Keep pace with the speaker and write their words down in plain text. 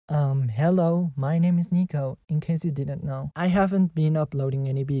Hello, my name is Nico, in case you didn't know. I haven't been uploading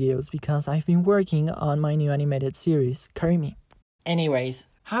any videos because I've been working on my new animated series, Karimi. Anyways,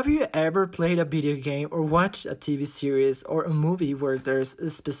 have you ever played a video game or watched a TV series or a movie where there's a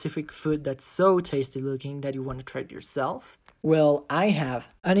specific food that's so tasty looking that you want to try it yourself? Well, I have.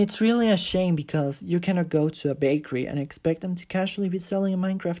 And it's really a shame because you cannot go to a bakery and expect them to casually be selling a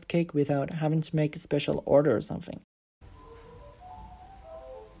Minecraft cake without having to make a special order or something.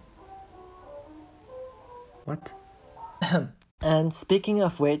 What? And speaking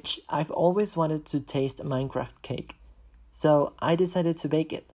of which, I've always wanted to taste a Minecraft cake. So I decided to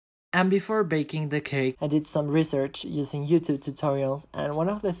bake it. And before baking the cake, I did some research using YouTube tutorials, and one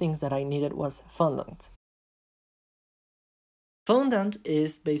of the things that I needed was fondant. Fondant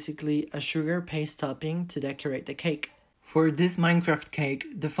is basically a sugar paste topping to decorate the cake. For this Minecraft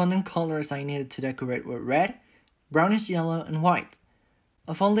cake, the fondant colors I needed to decorate were red, brownish yellow, and white.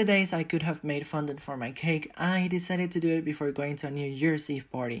 Of all the days I could have made fondant for my cake, I decided to do it before going to a New Year's Eve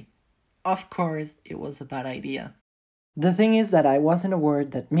party. Of course, it was a bad idea. The thing is that I wasn't aware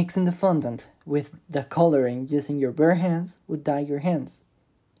that mixing the fondant with the coloring using your bare hands would dye your hands.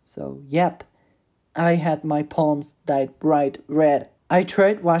 So, yep, I had my palms dyed bright red. I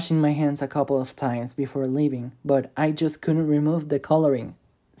tried washing my hands a couple of times before leaving, but I just couldn't remove the coloring.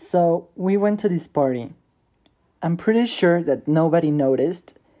 So, we went to this party. I'm pretty sure that nobody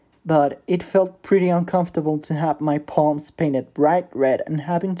noticed, but it felt pretty uncomfortable to have my palms painted bright red and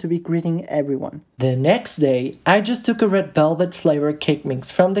having to be greeting everyone. The next day, I just took a red velvet flavored cake mix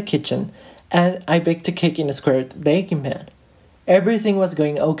from the kitchen and I baked the cake in a square baking pan. Everything was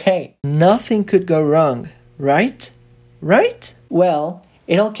going okay. Nothing could go wrong, right? Right? Well,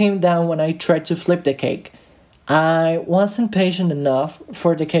 it all came down when I tried to flip the cake. I wasn't patient enough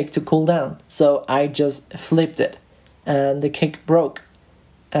for the cake to cool down, so I just flipped it, and the cake broke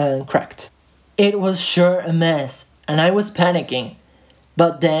and cracked. It was sure a mess, and I was panicking.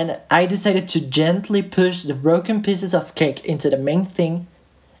 But then I decided to gently push the broken pieces of cake into the main thing,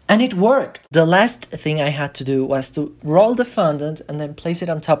 and it worked! The last thing I had to do was to roll the fondant and then place it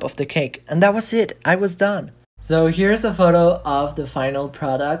on top of the cake, and that was it, I was done. So here's a photo of the final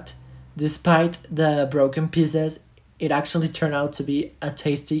product. Despite the broken pieces, it actually turned out to be a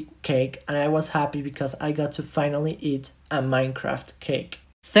tasty cake, and I was happy because I got to finally eat a Minecraft cake.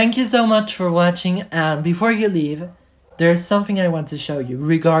 Thank you so much for watching, and before you leave, there's something I want to show you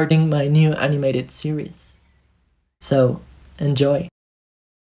regarding my new animated series. So, enjoy!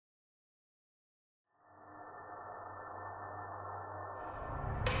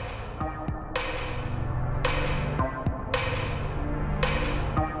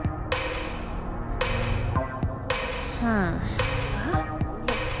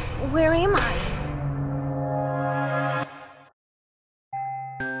 Where am I?